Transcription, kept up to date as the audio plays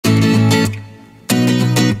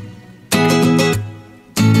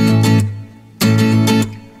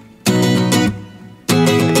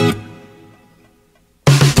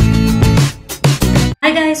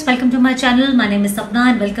Hi guys, welcome to my channel. My name is Sapna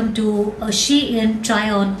and welcome to a Shein try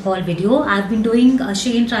on haul video. I've been doing a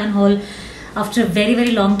Shein try on haul after a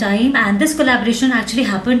very long time, and this collaboration actually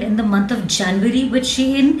happened in the month of January with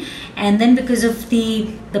Shein, and then because of the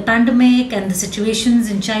pandemic and the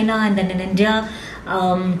situations in China and then in India,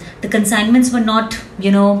 the consignments were not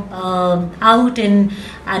out,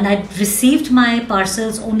 and I received my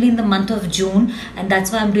parcels only in the month of June, and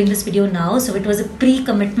that's why I'm doing this video now. So it was a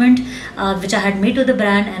pre-commitment which I had made to the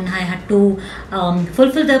brand, and I had to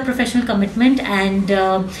fulfill the professional commitment. And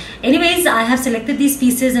anyways, I have selected these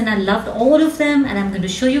pieces and I loved all of them, and I'm going to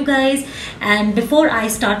show you guys. And before I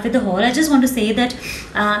start with the haul, I just want to say that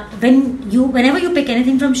whenever you pick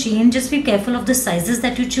anything from Shein, just be careful of the sizes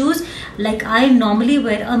that you choose. Like, I normally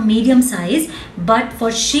wear a medium size, but for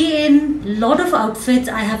Shein, lot of outfits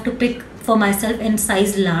I have to pick for myself in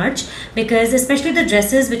size large, because especially the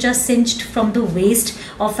dresses which are cinched from the waist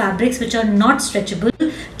or fabrics which are not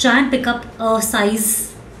stretchable, try and pick up a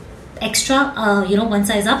size extra, one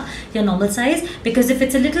size up your normal size, because if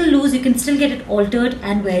it's a little loose you can still get it altered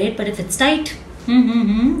and wear it, but if it's tight,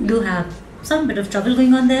 you have some bit of trouble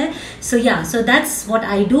going on there. So yeah, so that's what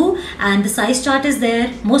I do, and the size chart is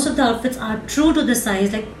there. Most of the outfits are true to the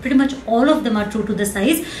size, like pretty much all of them are true to the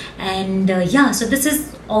size. And yeah, so this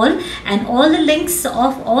is all, and all the links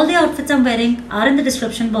of all the outfits I'm wearing are in the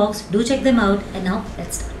description box. Do check them out, and now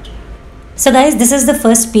let's start. So guys, this is the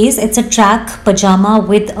first piece. It's a track pajama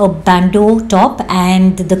with a bandeau top,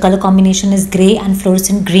 and the color combination is grey and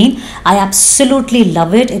fluorescent green. I absolutely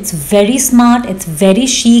love it. It's very smart, it's very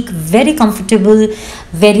chic, very comfortable,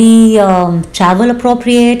 very travel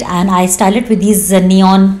appropriate, and I style it with these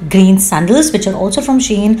neon green sandals which are also from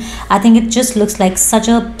Shein. I think it just looks like such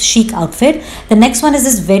a chic outfit. The next one is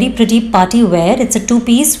this very pretty party wear. It's a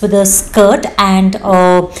two-piece with a skirt and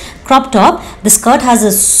a crop top. The skirt has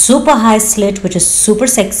a super high slit which is super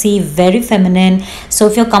sexy, very feminine. So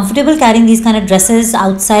if you're comfortable carrying these kind of dresses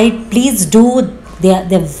outside, please do.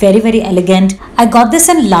 They're very elegant. I got this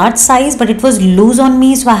in large size, but it was loose on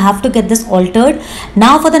me, so I have to get this altered.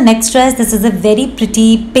 Now for the next dress, this is a very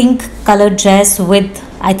pretty pink colored dress with,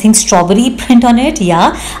 I think, strawberry print on it.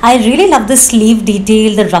 Yeah, I really love the sleeve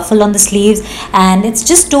detail, the ruffle on the sleeves, and it's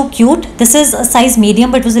just too cute. This is a size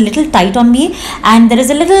medium, but it was a little tight on me, and there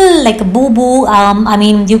is a little like a boo-boo, I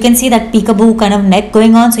mean, you can see that peekaboo kind of neck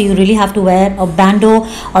going on, so you really have to wear a bandeau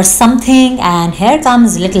or something. And here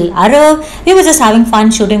comes little Arab. We were just having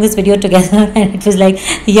fun shooting this video together and it was like,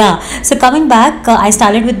 yeah. So coming back, I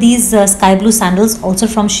started with these sky blue sandals also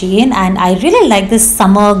from Shein, and I really like this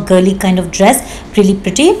summer girly kind of dress, really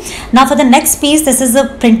pretty. Now for the next piece, this is a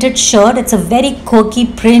printed shirt. It's a very quirky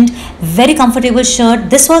print, very comfortable shirt.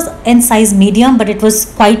 This was in size medium, but it was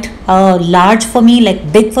quite large for me,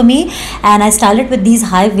 like big for me, and I styled it with these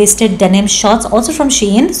high-waisted denim shorts also from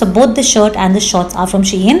Shein. So both the shirt and the shorts are from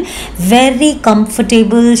Shein. Very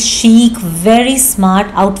comfortable, chic, very smart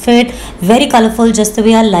outfit, very colorful, just the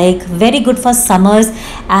way I like, very good for summers.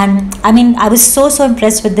 And I mean, I was so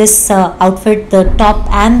impressed with this outfit, the top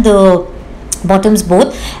and the bottoms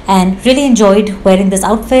both, and really enjoyed wearing this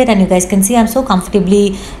outfit. And you guys can see I'm so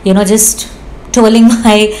comfortably just twirling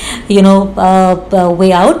my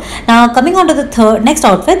way out. Now coming on to the next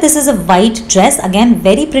outfit, this is a white dress, again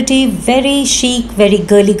very pretty, very chic, very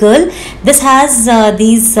girly girl. This has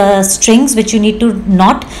these strings which you need to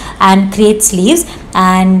knot and create sleeves,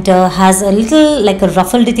 and has a little like a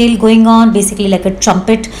ruffle detail going on, basically like a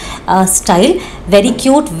trumpet style. Very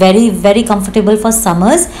cute, very comfortable for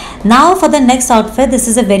summers. Now for the next outfit, this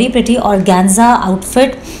is a very pretty organza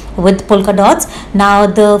outfit with polka dots. Now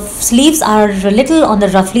the sleeves are a little on the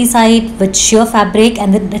roughly side with sheer fabric,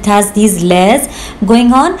 and then it has these layers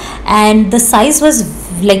going on, and the size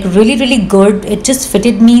was like really good. It just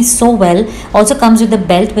fitted me so well. Also comes with a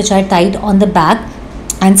belt which I tied on the back,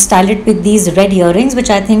 and styled it with these red earrings,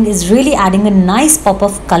 which I think is really adding a nice pop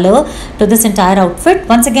of color to this entire outfit.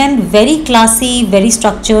 Once again, very classy, very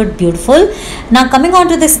structured, beautiful. Now coming on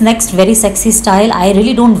to this next very sexy style. I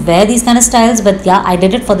really don't wear these kind of styles, but yeah, I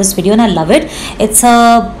did it for this video and I love it. It's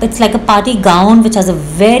like a party gown which has a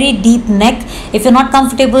very deep neck. If you're not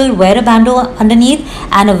comfortable, wear a bandeau underneath,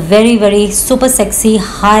 and a very super sexy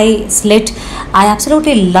high slit. I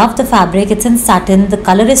absolutely love the fabric. It's in satin. The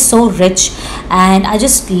color is so rich, and I just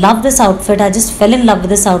just love this outfit. I just fell in love with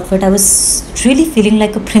this outfit. I was really feeling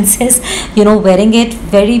like a princess, you know, wearing it.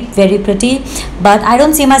 Very, very pretty. But I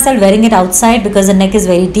don't see myself wearing it outside because the neck is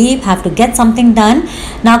very deep. Have to get something done.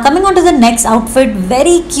 Now coming on to the next outfit,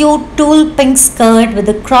 very cute tulle pink skirt with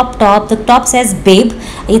a crop top. The top says babe.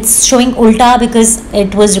 It's showing ulta because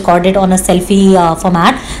it was recorded on a selfie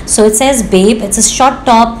format. So it says babe. It's a short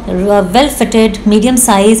top, well fitted, medium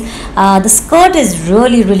size. The skirt is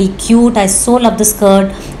really cute. I so love the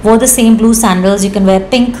skirt. Wore the same blue sandals. You can wear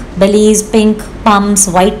pink bellies, pink pumps,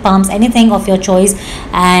 white pumps, anything of your choice.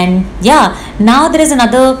 And yeah, now there is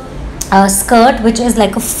another skirt which is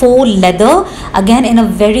like a faux leather, again in a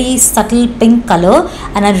very subtle pink color,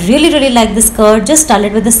 and I really like this skirt. Just style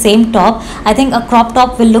it with the same top. I think a crop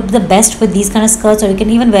top will look the best with these kind of skirts, or you can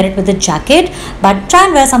even wear it with a jacket, but try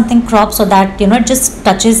and wear something cropped so that, you know, it just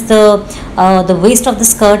touches the waist of the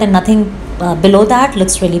skirt and nothing below that.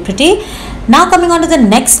 Looks really pretty. Now coming on to the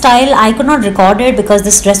next style, I could not record it because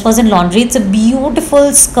this dress was in laundry. It's a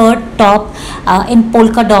beautiful skirt top in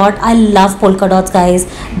polka dot. I love polka dots, guys.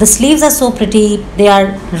 The sleeves are so pretty. They are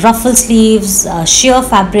ruffle sleeves, sheer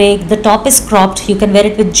fabric. The top is cropped. You can wear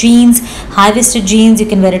it with jeans, high-waisted jeans. You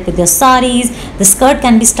can wear it with your saris. The skirt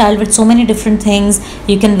can be styled with so many different things.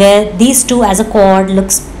 You can wear these two as a cord.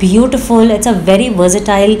 Looks beautiful. It's a very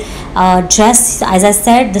versatile dress. As I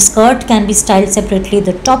said, the skirt can be styled separately.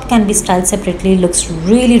 The top can be styled separately. Looks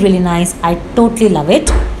really nice. I totally love it.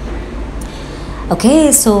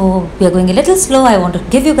 Okay, so we are going a little slow. I want to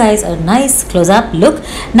give you guys a nice close-up look.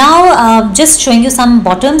 Now just showing you some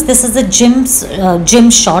bottoms. This is a gym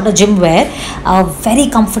short, a gym wear. Very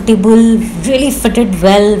comfortable, really fitted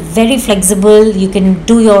well, very flexible. You can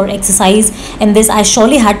do your exercise in this. I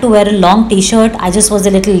surely had to wear a long t-shirt. I just was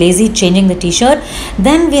a little lazy changing the t-shirt.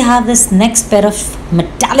 Then we have this next pair of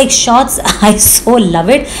metallic shorts. I so love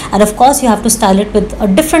it, and of course you have to style it with a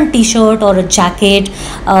different t-shirt or a jacket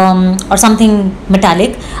or something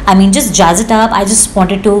metallic. I mean, just jazz it up. I just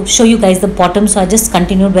wanted to show you guys the bottom, so I just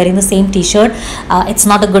continued wearing the same t-shirt. It's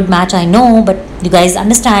not a good match, I know, but you guys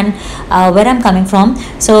understand where I'm coming from.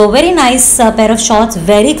 So very nice pair of shorts,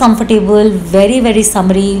 very comfortable, very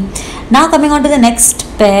summery. Now coming on to the next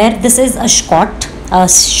pair. This is a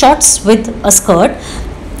shorts with a skirt,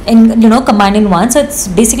 in, you know, combined in one. So it's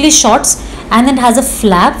basically shorts, and then it has a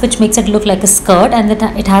flap which makes it look like a skirt, and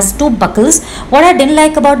it has two buckles. What I didn't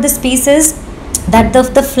like about this piece is that the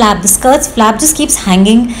skirt's flap just keeps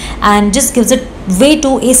hanging and just gives it way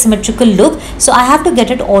too asymmetrical look. So I have to get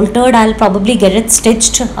it altered. I'll probably get it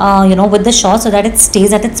stitched you know, with the shorts, so that it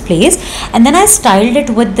stays at its place. And then I styled it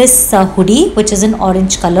with this hoodie which is in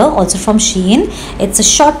orange color, also from Shein. It's a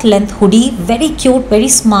short length hoodie, very cute, very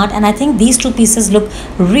smart, and I think these two pieces look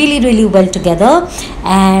really well together.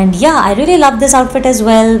 And yeah, I really love this outfit as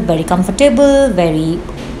well. Very comfortable, very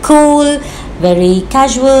cool, very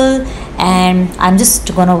casual, and I'm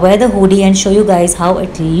just gonna wear the hoodie and show you guys how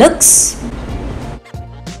it looks.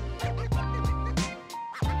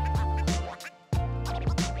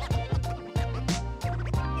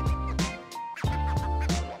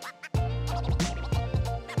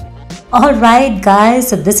 Alright guys,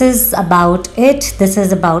 so this is about it. This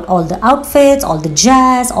is about all the outfits, all the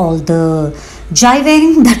jazz, all the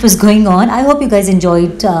jiving that was going on. I hope you guys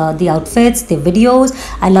enjoyed the outfits, the videos.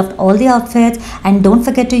 I loved all the outfits, and don't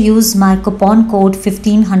forget to use my coupon code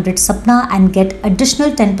 1500 Sapna and get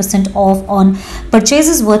additional 10% off on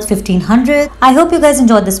purchases worth 1500. I hope you guys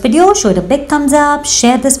enjoyed this video. Show it a big thumbs up,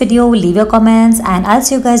 share this video, leave your comments, and I'll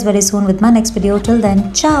see you guys very soon with my next video. Till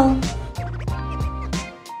then, ciao.